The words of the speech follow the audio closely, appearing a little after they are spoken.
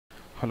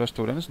Hello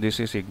students, this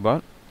is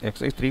IQBAL.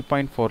 Exercise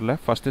 3.4 la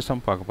first sum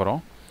பார்க்க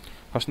போறோம்.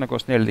 First நான்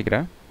question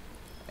எழுதிக்கிறேன்.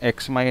 x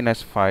minus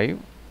 5,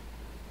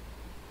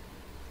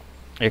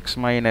 x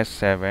minus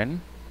 7,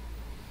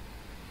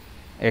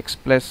 x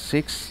plus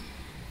 6,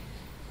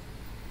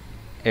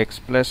 x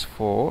plus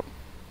 4.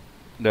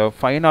 இந்த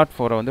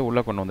 504 வந்து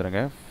உள்ள கொண்டு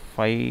வந்துருங்க.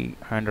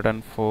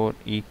 504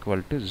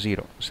 equal to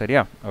 0.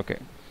 சரியா? ஓகே.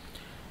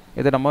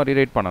 இதை நம்ம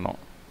ரீரைட் பண்ணணும்.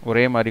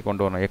 ஒரே மாதிரி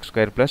கொண்டு வரணும். x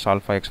square plus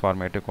alpha x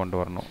ஃபார்மேட்டுக்கு கொண்டு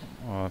வரணும்.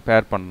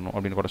 பேர் பண்ணணும்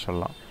அப்படின்னு கூட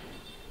சொல்லலாம்.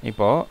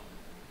 இப்போது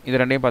இது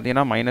ரெண்டையும்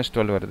பார்த்தீங்கன்னா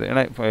 -12 வருது.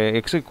 ஏன்னா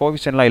எக்ஸு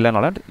கோவிஷன்லாம்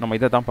இல்லைனால நம்ம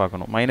இதை தான்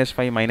பார்க்கணும்.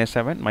 -5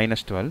 -7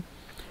 -12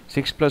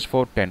 6 +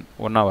 4 10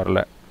 ஒன்றா வரல.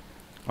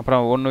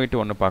 அப்புறம் 1 விட்டு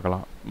 1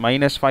 பார்க்கலாம்.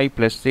 -5 +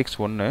 6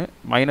 1,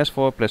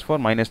 -4 + 4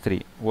 -3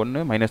 1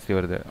 -3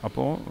 வருது.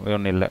 அப்போது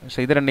ஒன்றும் இல்லை. ஸோ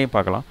இது ரெண்டையும்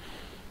பார்க்கலாம்.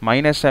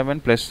 -7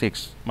 + 6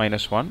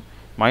 -1,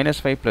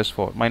 -5 +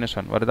 4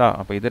 -1 வருதா?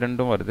 அப்போ இது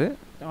ரெண்டும் வருது.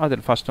 அது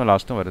ஃபஸ்ட்டும்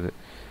லாஸ்ட்டும் வருது.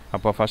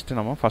 அப்போ ஃபஸ்ட்டு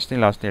நம்ம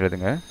ஃபஸ்ட்டையும் லாஸ்ட்டையும்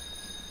எழுதுங்க.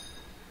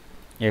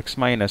 x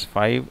minus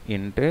 5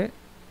 into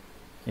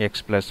x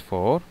plus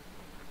 4,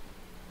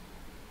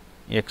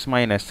 x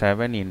minus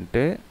 7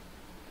 into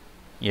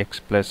x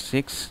plus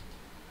 6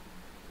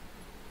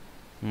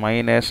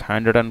 minus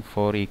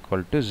 104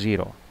 equal to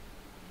 0.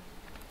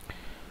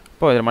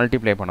 இப்போ இதில்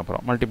மல்டிப்ளை பண்ண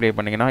போகிறோம். மல்டிப்ளை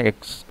பண்ணிங்கன்னா x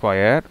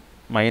ஸ்கொயர்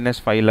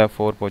 -5ல்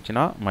 4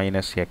 போச்சுன்னா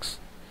 -x,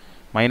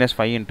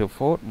 -5 into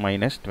 4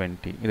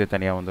 -20 இது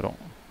தனியாக வந்துடும்.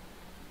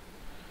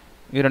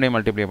 இதனையும்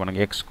மல்டிப்ளை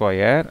பண்ணுங்கள். x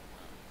ஸ்கொயர்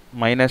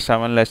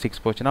 -7ல் 6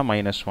 போச்சுன்னா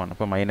 -1,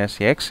 அப்போ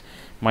 -x,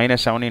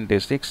 -7 into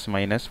 6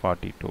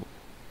 -42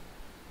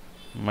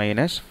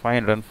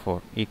 -504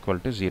 equal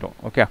to 0.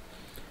 Okay,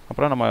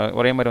 அப்புறம் நம்ம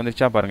ஒரே மாதிரி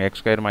வந்துச்சா பாருங்கள். x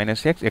square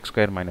 -x, x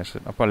square -,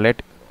 அப்போ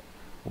let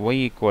y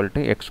equal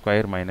to x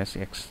square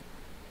 -x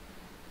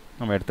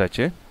நம்ம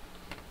எடுத்தாச்சு.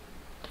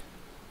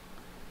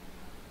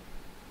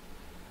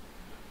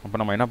 அப்போ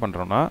நம்ம என்ன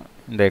பண்ணுறோம்னா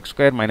இந்த x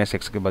ஸ்கொயர்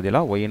 -xக்கு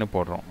பதிலாக yன்னு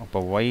போடுறோம். அப்போ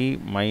y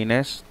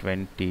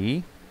 -20,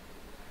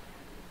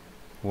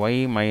 y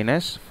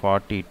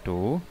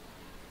 -42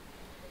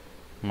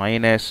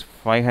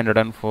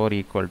 -504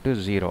 equal to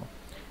 0.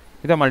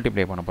 இதை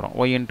மல்டிப்ளை பண்ண போகிறோம்.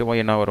 y into y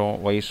என்ன வரும்?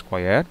 y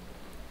ஸ்கொயர்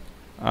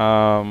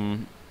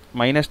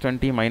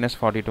 -20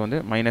 -42 வந்து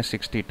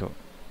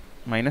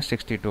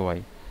 -62y.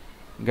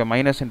 இங்கே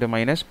minus into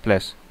minus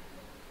plus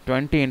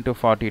 20 into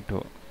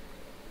 42,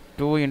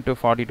 2 into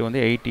 42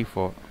 வந்து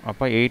 84.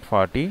 அப்போ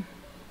 840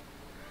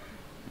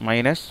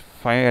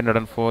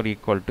 -504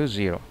 equal to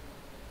 0.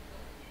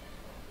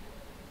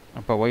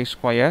 அப்போ y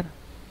ஸ்கொயர்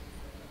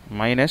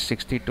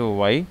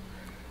 -62y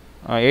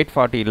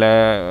 840ல்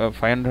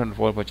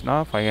 504 போச்சுன்னா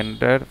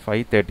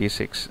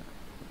 536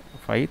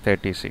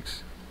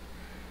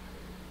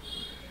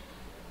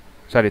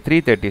 சாரி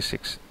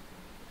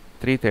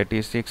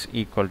 336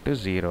 equal to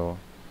 0.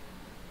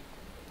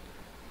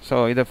 ஸோ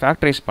இதை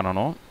ஃபேக்டரைஸ்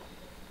பண்ணணும்.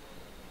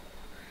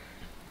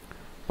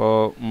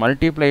 இப்போது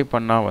மல்டிப்ளை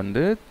பண்ணால்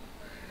வந்து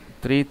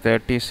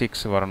 336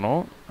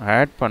 வரணும்.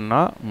 ஆட்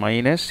பண்ணால்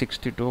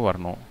 -62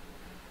 வரணும்.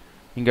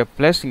 இங்கே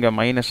ப்ளஸ் இங்கே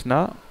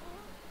மைனஸ்னால்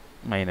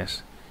மைனஸ்.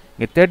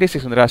 இங்கே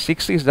 36 வந்துடா.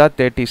 6 is தான்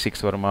 36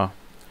 வருமா?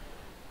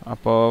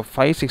 அப்போது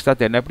 5 6 தான்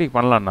 10. எப்படி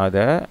பண்ணலான்னா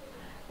அதை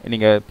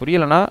நீங்கள்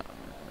புரியலைன்னா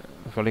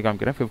சொல்லி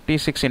காமிக்கிறேன்.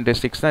 56 into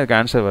 6 தான் இதுக்கு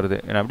ஆன்சர் வருது.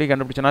 நான் எப்படி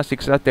கண்டுபிடிச்சேன்னா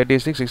 6 தான்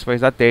 36, 6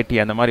 5 தான் 30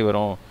 அந்த மாதிரி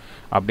வரும்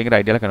அப்படிங்கிற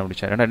ஐடியாவில்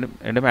கண்டுபிடிச்சேன்.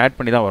 ரெண்டுமே ஆட்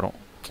பண்ணி தான் வரும்.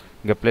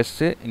 இங்கே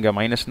ப்ளஸ்ஸு இங்கே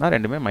மைனஸ்னால்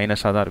ரெண்டுமே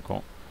மைனஸாக தான்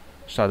இருக்கும்.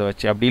 ஸோ அதை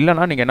வச்சு அப்படி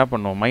இல்லைனா நீங்கள் என்ன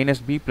பண்ணணும்? -b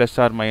 +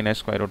 r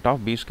 -square root of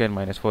b square -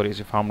 4ac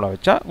formula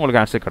வச்சா உங்களுக்கு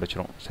ஆன்சர்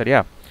கிடச்சிரும். சரியா?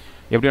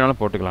 எப்படி வேணாலும்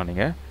போட்டுக்கலாம்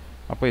நீங்கள்.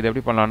 அப்போ இது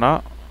எப்படி பண்ணலான்னா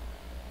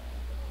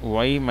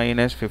y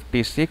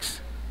 -56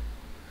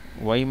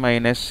 y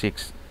 -6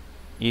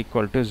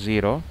 equal to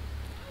 0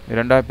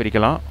 இரண்டாக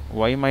பிரிக்கலாம்.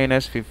 y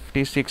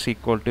 -56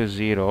 equal to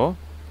 0,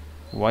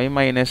 y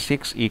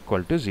 -6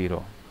 equal to 0.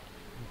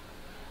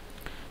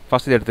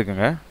 First இது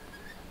எடுத்துக்கோங்க.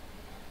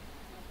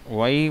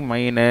 y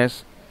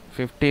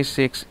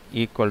 -56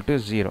 equal to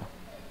 0.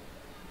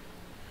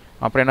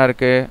 அப்புறம் என்ன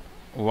இருக்குது?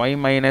 y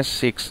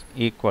 -6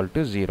 equal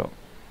to 0.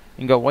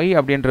 இங்கே y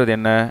அப்படின்றது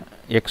என்ன?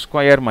 x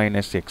square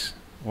 -x.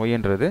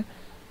 yன்றது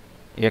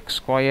x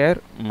square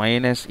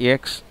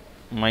 -x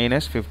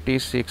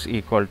 -56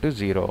 equal to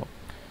 0.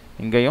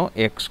 இங்கேயும்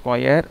x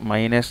square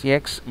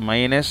 -x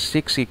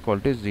 -6 equal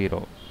to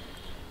 0.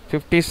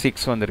 56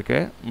 வந்திருக்கு.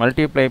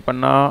 மல்டிப்ளை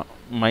பண்ணால்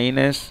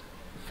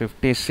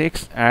 -56,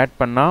 ஆட்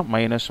பண்ணால்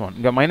 -1.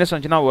 இங்கே மைனஸ்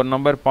வந்துச்சுன்னா ஒரு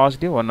நம்பர்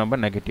பாசிட்டிவ், ஒரு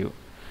நம்பர் நெகட்டிவ்.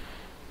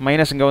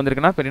 மைனஸ் இங்கே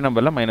வந்திருக்குன்னா பெரிய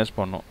நம்பரில் மைனஸ்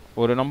பண்ணணும்.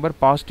 ஒரு நம்பர்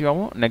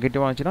பாசிட்டிவாகவும்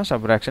நெகட்டிவாக இருந்துச்சுன்னா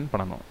சப்ராக்ஷன்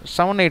பண்ணணும்.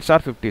 7 8s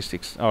are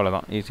 56.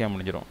 அவ்வளோதான், ஈஸியாக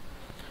முடிஞ்சிடும்.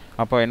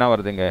 அப்போ என்ன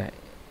வருதுங்க?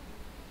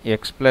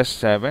 x +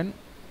 7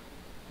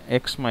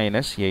 x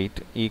 -8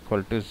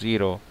 equal to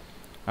 0.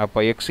 அப்போ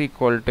x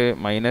equal to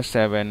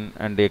 -7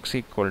 and x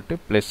equal to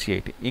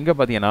 +8. இங்கே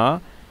பார்த்தீங்கன்னா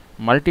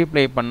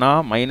மல்டிப்ளை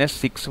பண்ணால்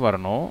 -6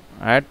 வரணும்,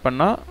 ஆட்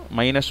பண்ணால்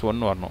 -1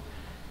 வரணும்.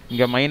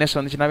 இங்கே மைனஸ்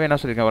வந்துச்சுனாவே என்ன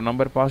சொல்லியிருக்கேன்? ஒரு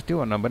நம்பர் பாசிட்டிவ்,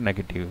 ஒரு நம்பர்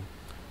நெகட்டிவ்.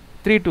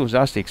 3 2s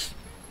are 6.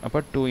 அப்போ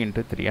 2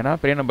 into 3. ஏன்னா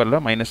பெரிய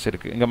நம்பரில் மைனஸ்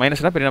இருக்குது. இங்கே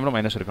மைனஸ்னால் பெரிய நம்பரில்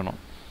மைனஸ் இருக்கணும்.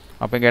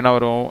 அப்போ இங்கே என்ன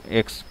வரும்?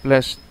 x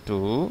 +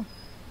 2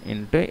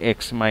 into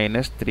x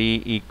minus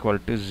 3 equal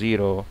to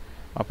 0.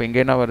 அப்போ இங்கே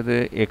என்ன வருது?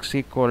 x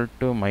equal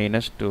to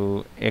minus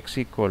 2, x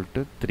equal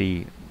to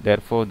 3.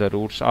 Therefore, the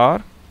roots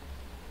are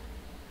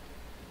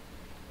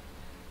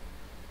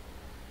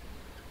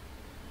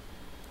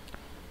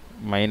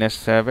minus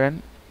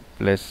 7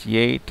 plus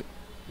 8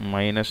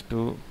 minus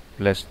 2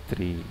 plus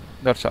 3.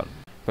 That's all.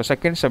 இப்போ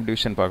second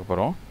subdivision பார்க்க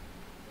போகிறோம்.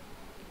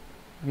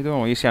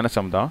 இதுவும் ஈஸியான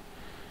சம் தான்.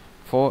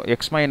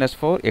 x minus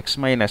 4, x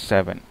minus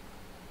 7.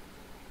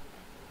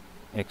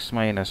 x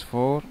minus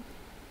 4,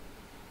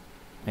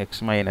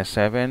 x minus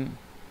 7,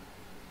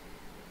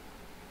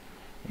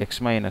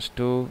 x minus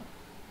 2,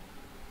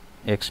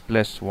 x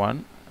plus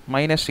 1,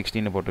 minus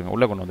 16 போட்டுருங்க.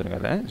 உள்ளே கொண்டு வந்துருங்க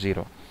அதை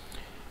 0.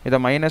 இதை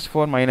minus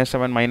 4, minus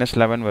 7, minus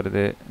 11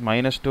 வருது.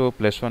 minus 2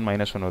 plus 1,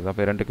 minus 1 வருது.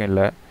 அப்போ ரெண்டுக்கும்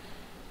இல்லை.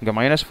 இங்கே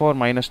minus 4,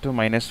 minus 2,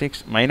 minus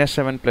 6, minus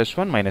 7 plus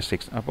 1, minus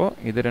 6. அப்போது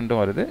இது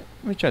ரெண்டும் வருது.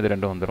 மிச்சம் இது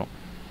ரெண்டும் வந்துடும்.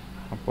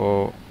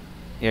 அப்போது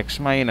x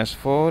minus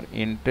 4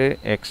 into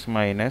x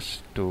minus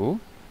 2,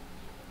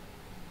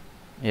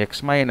 x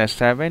minus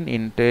 7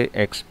 into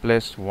x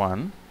plus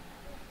 1,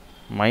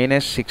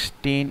 minus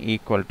 16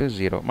 equal to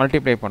 0.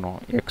 Multiply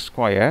பண்ணுவோம். x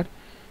square,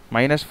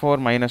 minus 4,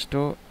 minus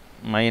 2,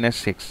 minus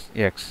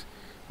 6x,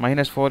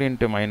 minus 4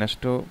 into minus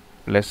 2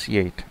 plus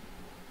 8.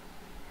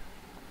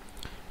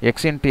 x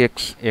into x,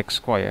 x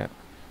square,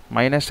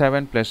 minus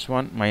 7 plus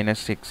 1, minus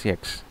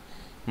 6x,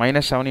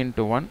 minus 7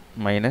 into 1,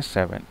 minus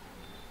 7,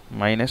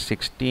 minus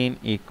 16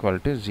 equal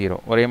to 0.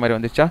 ஒரே மாதிரி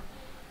வந்துச்சா?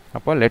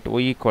 அப்போ let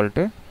y equal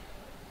to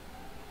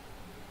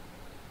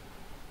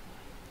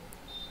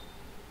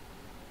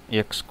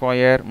x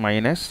square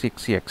minus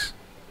 6x.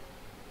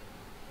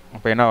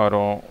 அப்போ என்ன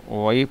வரும்?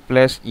 y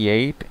plus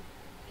 8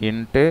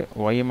 into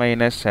y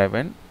minus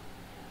 7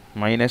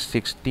 minus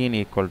 16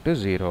 equal to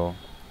 0.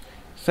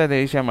 So இதை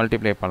ஈஸியாக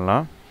multiply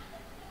பண்ணலாம்.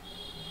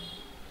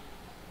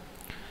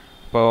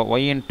 இப்போ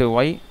y into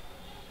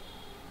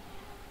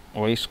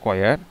y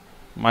square,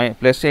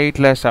 plus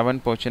 8ல 7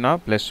 போச்சுன்னா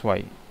plus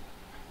y.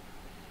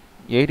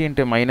 8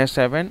 into minus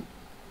 7,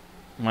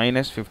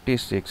 minus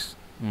 56,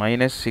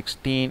 minus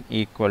 16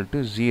 equal to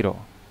 0.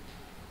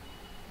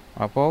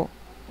 அப்போது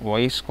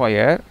y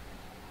square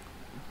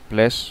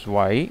plus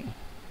y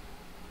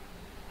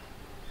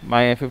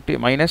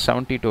minus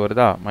 72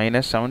 வருதா?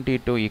 minus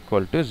 72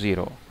 equal to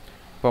 0.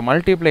 இப்போ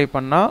multiply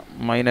பண்ணால்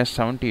minus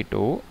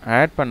 72,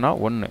 add பண்ணால்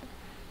 1.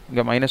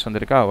 இங்கே மைனஸ்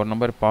வந்திருக்கா? ஒரு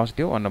நம்பர்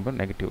பாசிட்டிவ், ஒரு நம்பர்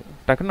நெகட்டிவ்.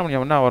 டக்குன்னு நம்ம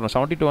என்ன வரணும்?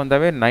 72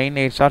 வந்தாவே 9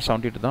 8s are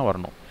 72 தான்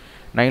வரணும்.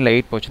 9ல்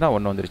 8 போச்சுன்னா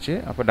 1 வந்துருச்சு.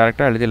 அப்போ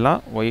டேரெக்டாக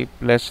எழுதிடலாம். y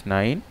plus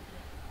 9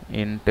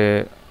 into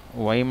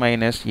y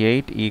minus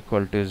 8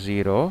 equal to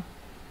 0.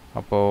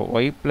 அப்போது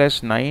y plus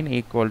 9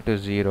 equal to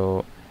 0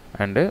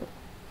 and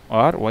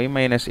or y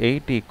minus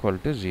 8 equal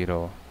to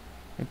 0.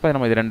 இப்போ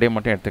நம்ம இது ரெண்டையும்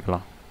மட்டும்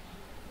எடுத்துக்கலாம்.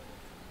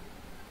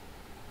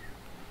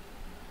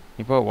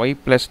 இப்போ y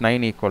plus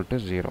 9 equal to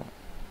 0.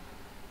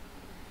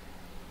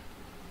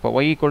 இப்போ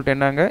y equal to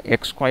என்னங்க?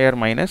 x square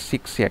minus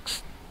 6x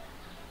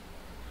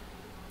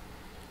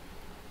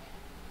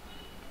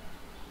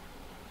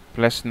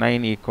plus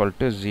 9 equal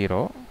to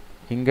 0.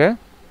 இங்கே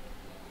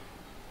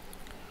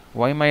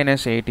y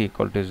minus 8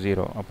 equal to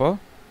 0. அப்போ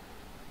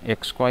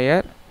x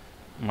square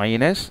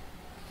minus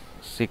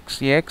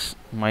 6x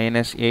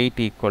minus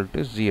 8 equal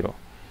to 0.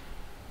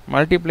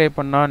 Multiply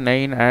பண்ணால்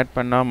 9, ஆட்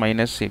பண்ணால்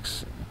minus 6.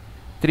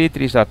 3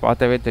 3s are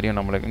பார்த்தாவே தெரியும்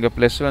நம்மளுக்கு. இங்கே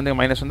ப்ளஸ் வந்து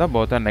மைனஸ் வந்தால்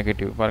போத் ஆர்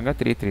நெகட்டிவ். பாருங்கள்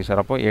 3 3s are.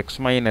 அப்போ x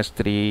minus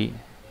 3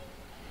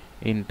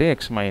 into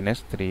x minus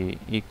 3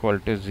 equal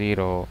to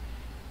 0.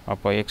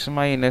 அப்போ x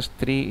minus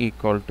 3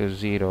 equal to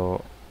 0.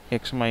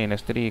 x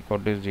minus 3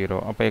 equal to 0.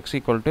 அப்போ x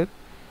equal to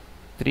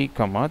 3,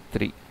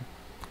 3.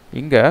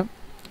 இங்கே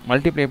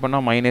மல்டிப்ளை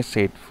பண்ணால் minus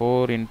 8,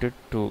 4 into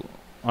 2.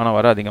 ஆனால்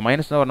வராது. இங்கே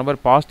மைனஸ் தான் ஒரு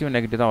நம்பர் பாசிட்டிவ்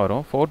நெகட்டிவ் தான்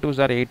வரும். 4 2s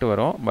are 8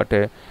 வரும். பட்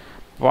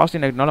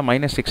பாசிட்டிவ் நெகட்டிவ்னால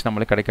minus 6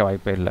 நம்மளுக்கு கிடைக்க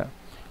வாய்ப்பே இல்லை.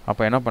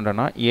 அப்போ என்ன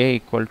பண்ணுறேன்னா a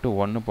equal to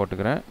 1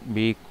 போட்டுக்கிறேன்,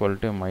 b equal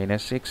to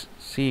minus 6,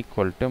 c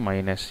equal to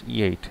minus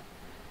 8.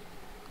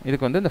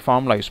 இதுக்கு வந்து இந்த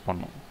ஃபார்முலா யூஸ்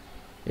பண்ணணும்.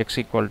 x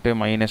equal to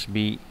minus b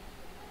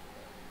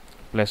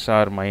plus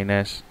or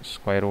minus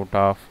square root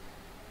of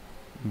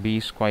b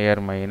square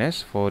minus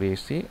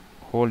 4ac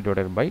whole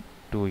divided by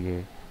 2a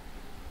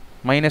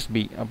minus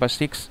b. அப்போ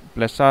 6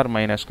 plus or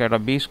minus square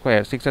of b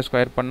square, 6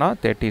 square பண்ணால்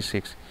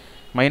 36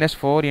 minus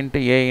 4 into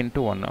a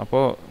into 1.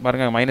 அப்போது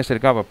பாருங்கள் minus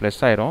இருக்கா? அப்போ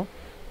plus ஆயிரும்.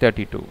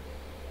 32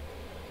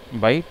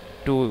 by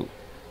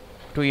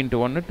 2 into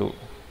 1 2.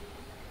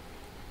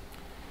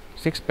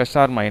 6 plus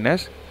or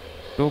minus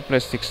 2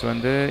 plus 6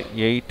 வந்து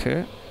 8,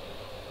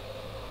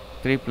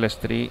 3 plus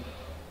 3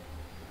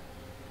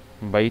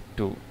 by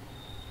 2.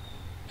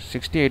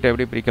 68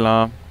 எப்படி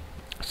பிரிக்கலாம்?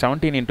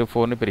 17 into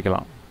 4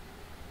 பிரிக்கலாம்.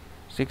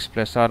 6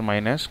 plus or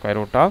minus square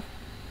root of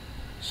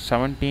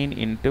 17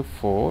 into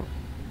 4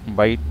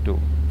 by 2.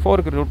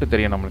 4க்கு root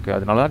தெரியும் நம்மளுக்கு,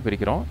 அதனால தான்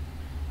பிரிக்கிறோம்.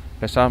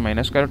 plus or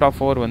minus square root of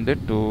 4 வந்து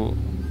 2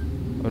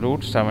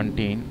 root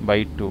 17 by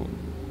 2.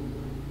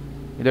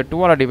 இதை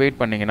 2ஆல் டிவைட்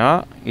பண்ணிங்கன்னா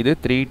இது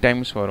 3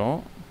 times வரும்.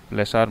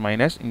 plus or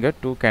minus இங்கே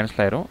 2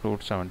 கேன்சல் ஆயிரும்.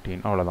 root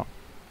 17 அவ்வளோதான்.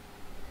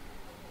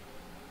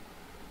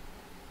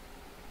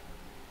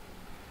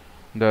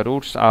 The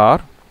roots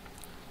are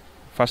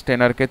ஃபஸ்ட்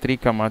என்ன இருக்குது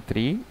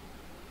 3,3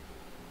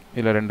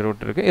 இதில் 2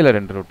 ரூட் இருக்குது இதில்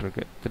 2 ரூட்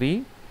இருக்குது 3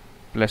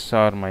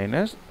 + or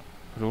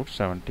 -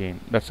 √17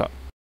 தட்ஸ் ஆல்